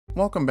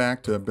Welcome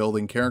back to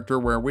Building Character,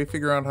 where we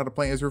figure out how to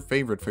play as your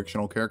favorite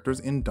fictional characters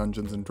in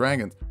Dungeons &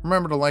 Dragons.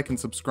 Remember to like and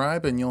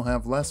subscribe and you'll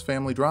have less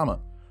family drama.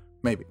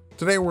 Maybe.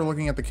 Today we're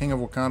looking at the King of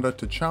Wakanda,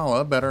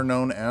 T'Challa, better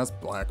known as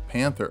Black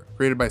Panther.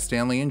 Created by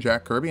Stan Lee and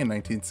Jack Kirby in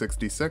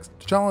 1966,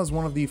 T'Challa is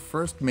one of the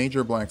first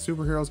major black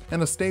superheroes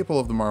and a staple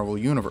of the Marvel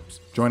Universe,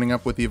 joining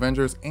up with the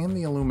Avengers and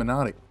the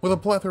Illuminati. With a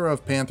plethora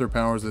of Panther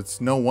powers,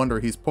 it's no wonder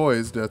he's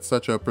poised at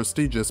such a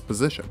prestigious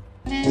position.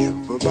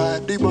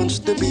 Everybody wants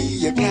to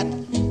be a cat.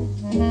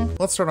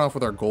 Let's start off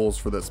with our goals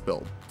for this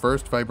build.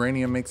 First,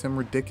 Vibranium makes him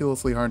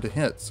ridiculously hard to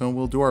hit, so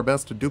we'll do our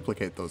best to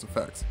duplicate those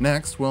effects.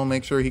 Next, we'll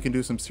make sure he can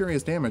do some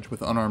serious damage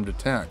with unarmed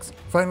attacks.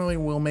 Finally,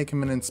 we'll make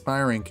him an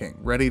inspiring king,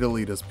 ready to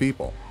lead his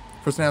people.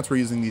 For stats, we're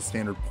using the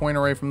standard point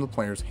array from the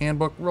player's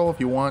handbook. Roll if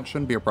you want,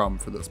 shouldn't be a problem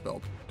for this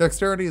build.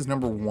 Dexterity is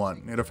number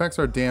 1. It affects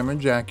our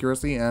damage,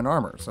 accuracy, and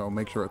armor, so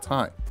make sure it's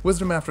high.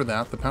 Wisdom after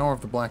that, the power of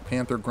the Black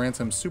Panther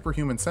grants him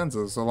superhuman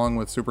senses, along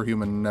with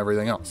superhuman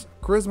everything else.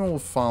 Charisma will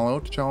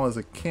follow. T'Challa is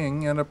a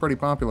king, and a pretty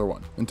popular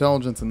one.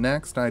 Intelligence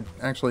next. I'd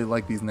actually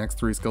like these next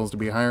 3 skills to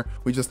be higher,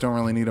 we just don't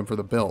really need them for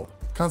the build.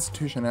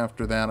 Constitution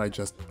after that, I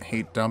just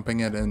hate dumping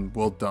it and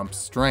we'll dump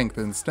Strength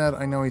instead.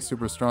 I know he's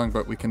super strong,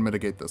 but we can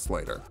mitigate this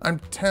later. I'm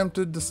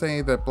tempted to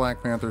say that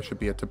Black Panther should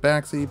be a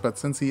tabaxi, but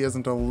since he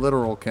isn't a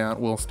literal cat,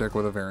 we'll stick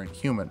with a variant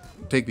human.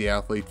 Take the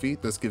athlete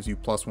feat. This gives you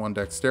 +1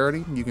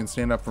 dexterity. You can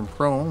stand up from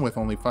prone with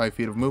only 5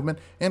 feet of movement,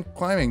 and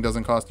climbing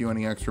doesn't cost you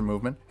any extra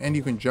movement, and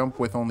you can jump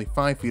with only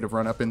 5 feet of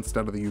run up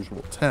instead of the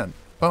usual 10.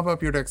 Bump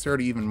up your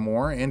dexterity even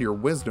more and your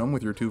wisdom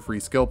with your 2 free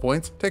skill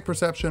points. Take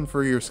perception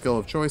for your skill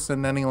of choice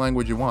in any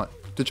language you want.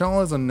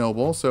 T'Challa is a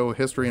noble, so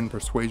history and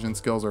persuasion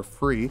skills are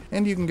free,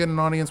 and you can get an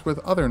audience with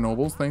other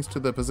nobles thanks to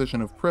the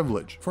position of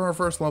privilege. For our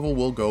first level,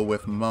 we'll go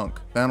with Monk.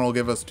 That'll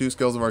give us 2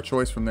 skills of our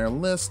choice from their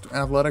list.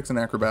 Athletics and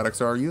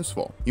acrobatics are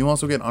useful. You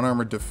also get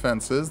unarmored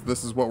defenses.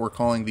 This is what we're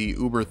calling the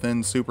uber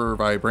thin super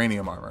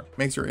vibranium armor.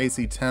 Makes your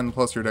AC 10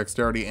 plus your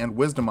dexterity and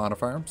wisdom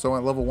modifier, so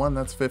at level 1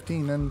 that's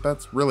 15, and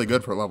that's really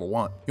good for level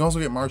 1. You also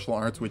get martial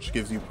arts, which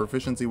gives you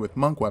proficiency with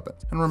monk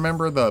weapons. And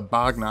remember the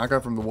Bog Naga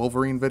from the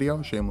Wolverine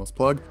video? Shameless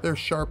plug. They're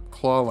sharp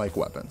claw-like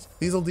weapons.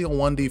 These will deal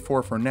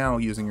 1d4 for now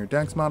using your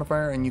dex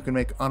modifier, and you can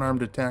make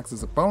unarmed attacks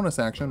as a bonus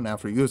action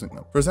after using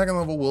them. For second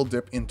level, we'll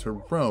dip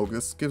into Rogue.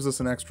 This gives us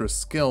an extra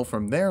skill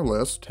from their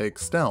list, take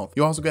Stealth.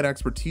 You also get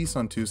expertise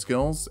on 2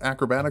 skills.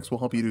 Acrobatics will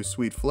help you do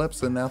sweet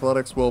flips, and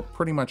athletics will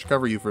pretty much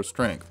cover you for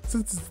strength.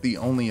 Since it's the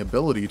only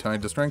ability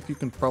tied to strength, you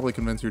can probably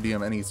convince your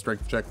DM any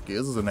strength check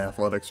is an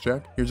athletics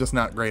check. You're just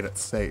not great at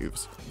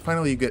saves.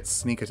 Finally, you get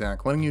Sneak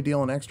Attack, letting you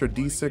deal an extra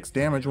d6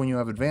 damage when you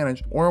have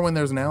advantage, or when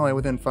there's an ally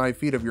within 5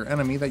 feet of your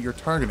enemy that you're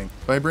targeting.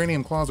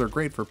 Vibranium claws are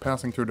great for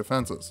passing through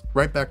defenses.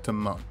 Right back to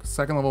Monk.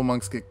 Second level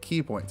monks get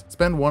key points.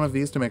 Spend 1 of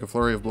these to make a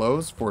flurry of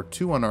blows for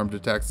 2 unarmed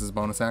attacks as a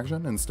bonus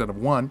action instead of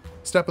 1.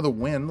 Step of the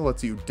Wind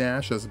lets you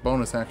dash as a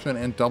bonus action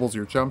and doubles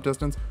your jump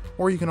distance,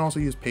 or you can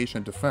also use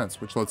Patient Defense,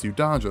 which lets you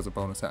dodge as a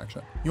bonus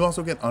action. You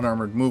also get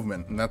unarmored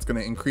movement, and that's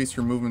going to increase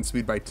your movement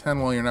speed by 10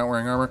 while you're not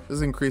wearing armor.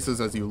 This increases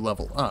as you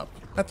level up.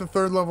 At the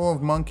 3rd level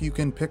of Monk, you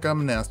can pick a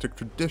monastic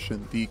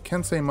tradition. The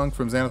Kensei Monk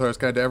from Xanathar's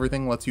Guide to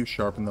Everything lets you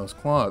sharpen those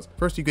claws.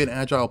 First, you get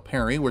Agile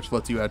Parry, which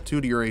lets you add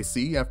 2 to your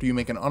AC after you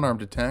make an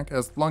unarmed attack,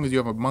 as long as you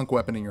have a monk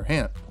weapon in your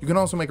hand. You can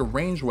also make a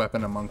ranged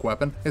weapon a monk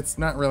weapon. It's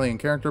not really in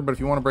character, but if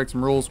you want to break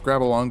some rules,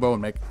 grab a longbow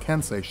and make a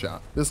Kensei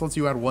shot. This lets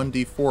you add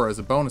 1d4 as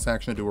a bonus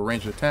action to a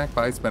ranged attack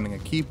by spending a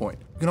key point.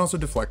 You can also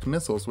deflect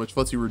missiles, which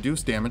lets you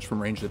reduce damage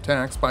from ranged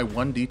attacks by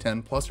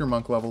 1d10 plus your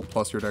monk level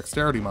plus your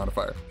dexterity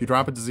modifier. If you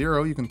drop it to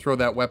 0, you can throw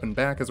that weapon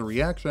back as a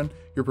reaction.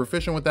 You're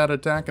proficient with that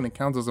attack and it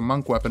counts as a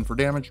monk weapon for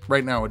damage,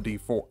 right now a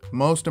d4.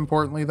 Most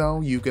importantly though,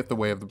 you get the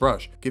Way of the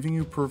Brush, giving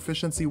you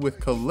proficiency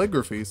with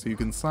calligraphy so you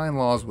can sign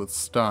laws with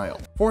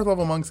style. 4th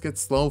level monks get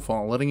Slow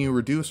Fall, letting you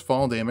reduce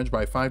fall damage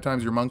by 5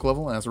 times your monk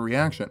level as a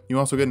reaction. You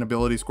also get an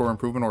ability score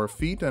improvement or a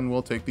feat, and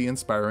we'll take the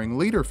Inspiring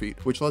Leader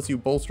feat, which lets you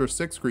bolster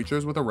 6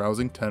 creatures with a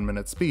rousing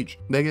 10-minute speech.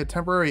 They get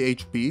temporary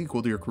HP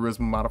equal to your charisma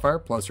modifier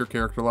plus your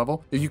character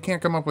level. If you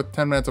can't come up with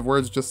 10 minutes of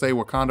words, just say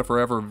Wakanda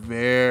forever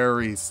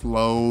very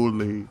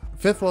slowly.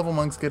 5th level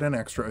monks get an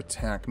extra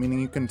attack, meaning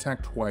you can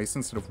attack twice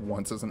instead of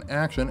once as an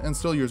action, and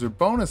still use your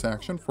bonus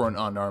action for an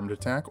unarmed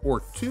attack,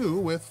 or 2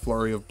 with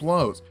Flurry of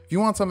Blows. If you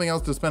want something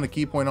else to spend a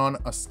key point on,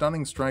 a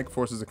Stunning Strike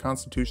forces a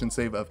Constitution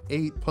save of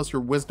 8 plus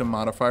your Wisdom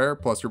modifier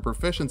plus your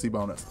proficiency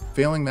bonus.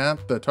 Failing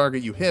that, the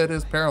target you hit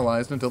is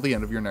paralyzed until the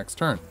end of your next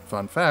turn.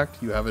 Fun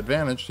fact, you have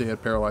advantage to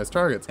hit paralyzed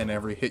targets, and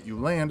every hit you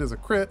land is a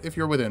crit if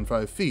you're within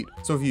 5 feet.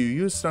 So if you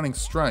use Stunning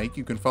Strike,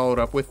 you can follow it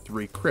up with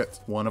 3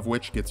 crits, one of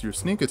which gets your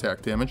sneak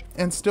attack damage,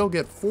 and still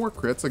get 4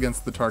 crits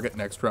against the target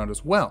next round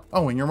as well.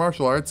 Oh, and your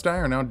martial arts die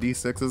are now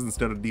d6s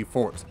instead of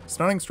d4s.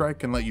 Stunning Strike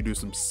can let you do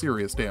some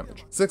serious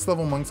damage. 6th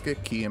level monks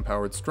get Key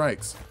Empowered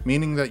Strikes,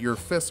 meaning that your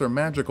fists are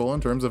magical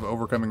in terms of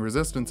overcoming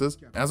resistances,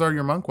 as are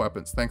your monk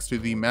weapons thanks to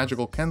the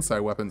magical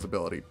Kensei weapons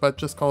ability, but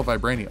just call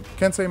Vibranium.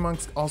 Kensei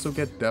monks also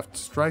get Deft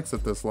Strikes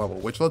at this level,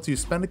 which lets you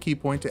spend a key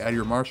point to add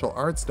your martial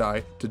arts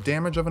die to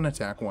damage of an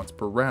attack once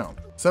per round.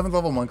 7th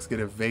level monks get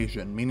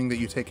Evasion, meaning that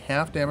you take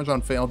half damage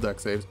on failed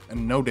dex saves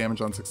and no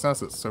damage on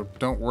successes, so so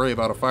don't worry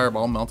about a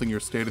fireball melting your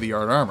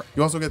state-of-the-art armor.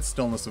 You also get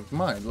Stillness of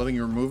Mind, letting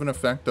you remove an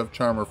effect of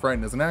Charm or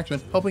Frighten as an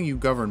action, helping you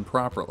govern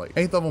properly.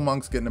 8th level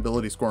monks get an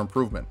ability score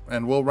improvement,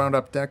 and will round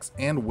up Dex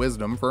and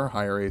Wisdom for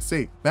higher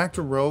AC. Back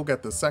to Rogue,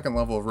 at the 2nd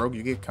level of Rogue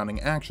you get Cunning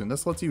Action.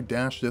 This lets you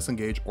dash,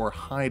 disengage, or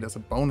hide as a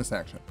bonus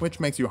action, which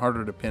makes you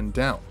harder to pin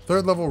down.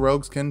 3rd level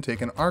rogues can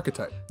take an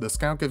archetype. The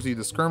Scout gives you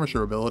the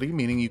Skirmisher ability,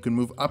 meaning you can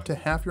move up to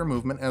half your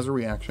movement as a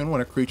reaction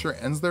when a creature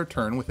ends their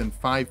turn within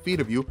 5 feet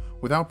of you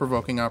without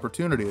provoking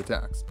opportunity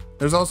attacks.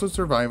 There's also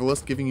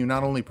Survivalist, giving you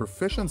not only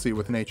proficiency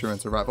with nature and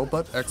survival,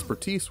 but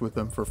expertise with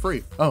them for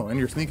free. Oh, and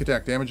your sneak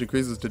attack damage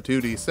increases to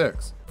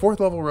 2d6. 4th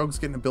level rogues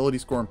get an ability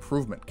score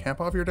improvement.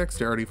 Cap off your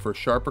dexterity for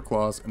sharper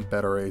claws and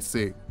better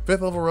AC.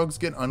 5th level rogues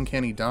get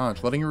Uncanny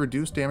Dodge, letting you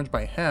reduce damage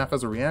by half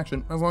as a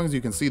reaction as long as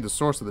you can see the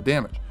source of the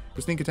damage.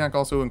 Your sneak attack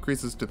also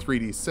increases to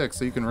 3d6,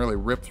 so you can really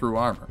rip through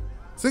armor.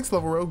 6th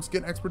level rogues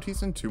get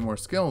expertise in 2 more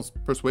skills.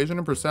 Persuasion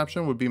and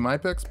Perception would be my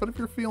picks, but if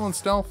you're feeling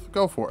stealth,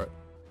 go for it.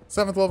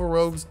 7th level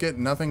rogues get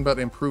nothing but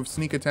improved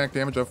sneak attack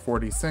damage of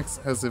 46,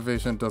 as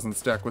evasion doesn't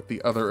stack with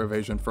the other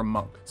evasion from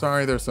monk.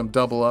 Sorry, there's some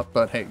double up,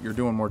 but hey, you're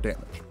doing more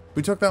damage.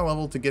 We took that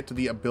level to get to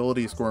the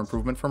ability score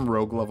improvement from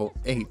Rogue level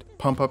 8.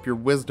 Pump up your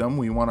Wisdom,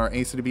 we want our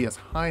AC to be as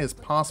high as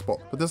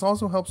possible, but this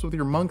also helps with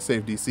your Monk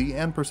save DC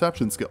and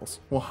Perception skills.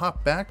 We'll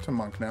hop back to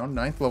Monk now.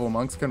 9th level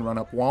monks can run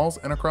up walls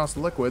and across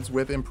liquids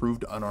with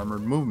improved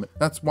unarmored movement.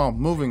 That's while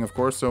moving, of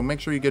course, so make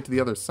sure you get to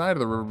the other side of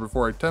the river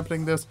before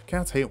attempting this.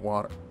 Cats hate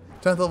water.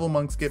 10th level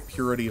monks get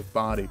Purity of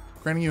Body,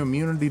 granting you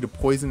immunity to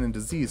poison and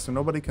disease so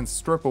nobody can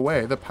strip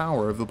away the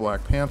power of the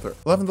Black Panther.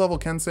 11th level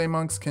Kensei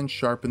monks can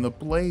Sharpen the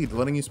Blade,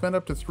 letting you spend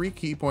up to 3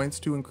 key points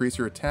to increase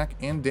your attack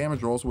and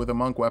damage rolls with a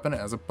monk weapon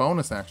as a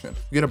bonus action.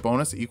 You get a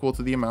bonus equal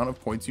to the amount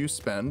of points you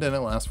spend, and it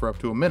lasts for up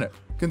to a minute.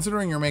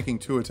 Considering you're making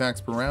 2 attacks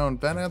per round,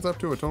 that adds up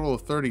to a total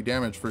of 30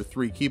 damage for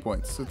 3 key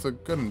points. It's a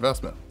good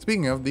investment.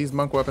 Speaking of, these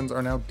monk weapons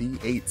are now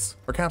D8s.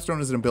 Our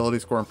capstone is an ability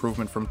score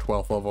improvement from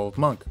 12th level of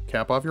monk.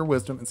 Cap off your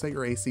wisdom and set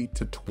your AC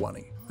to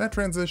 20. That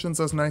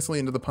transitions us nicely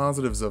into the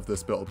positives of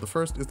this build. The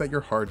first is that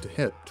you're hard to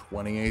hit.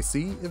 20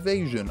 AC,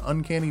 evasion,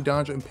 uncanny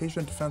dodge, and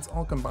patient defense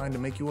all combine to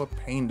make you a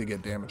pain to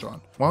get damage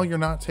on. While you're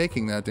not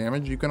taking that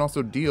damage, you can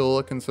also deal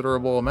a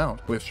considerable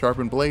amount. With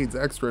sharpened blades,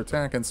 extra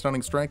attack, and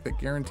stunning strike that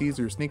guarantees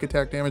your sneak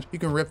attack damage, you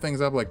can rip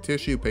things up like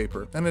tissue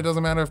paper. And it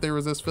doesn't matter if they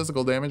resist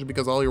physical damage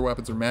because all your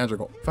weapons are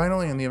magical.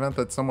 Finally, in the event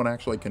that someone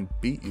actually can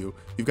beat you,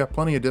 you've got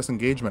plenty of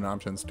disengagement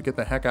options to get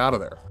the heck out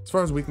of there. As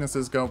far as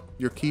weaknesses go,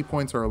 your key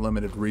points are a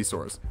limited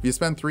resource. If you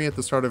spend 3 at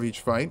the start of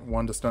each fight,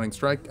 1 to stunning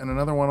strike and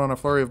another 1 on a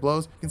flurry of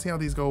blows, you can see how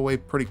these go away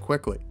pretty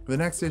quickly. The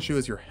next issue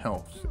is your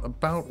health,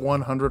 about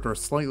 100 or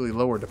slightly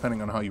lower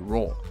depending on how you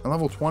roll. At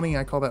level 20,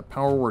 I call that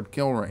power word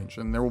kill range,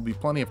 and there will be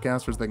plenty of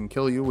casters that can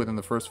kill you within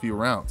the first few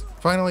rounds.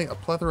 Finally, a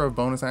plethora of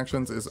bonus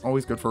actions is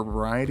always good for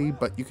variety,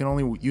 but you can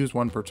only use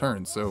 1 per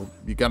turn, so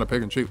you gotta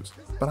pick and choose.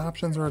 But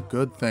options are a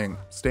good thing.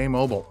 Stay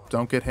mobile,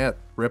 don't get hit,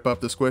 rip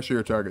up the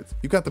squishier targets.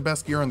 You've got the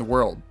best gear in the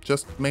world.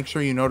 Just make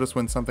sure you notice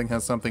when something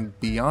has something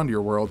beyond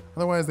your world,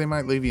 otherwise they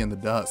might leave you in the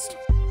dust.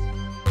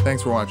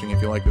 Thanks for watching.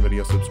 If you liked the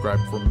video, subscribe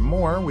for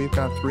more. We've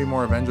got 3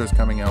 more Avengers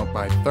coming out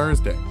by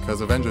Thursday,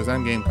 because Avengers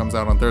Endgame comes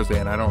out on Thursday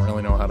and I don't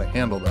really know how to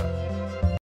handle that.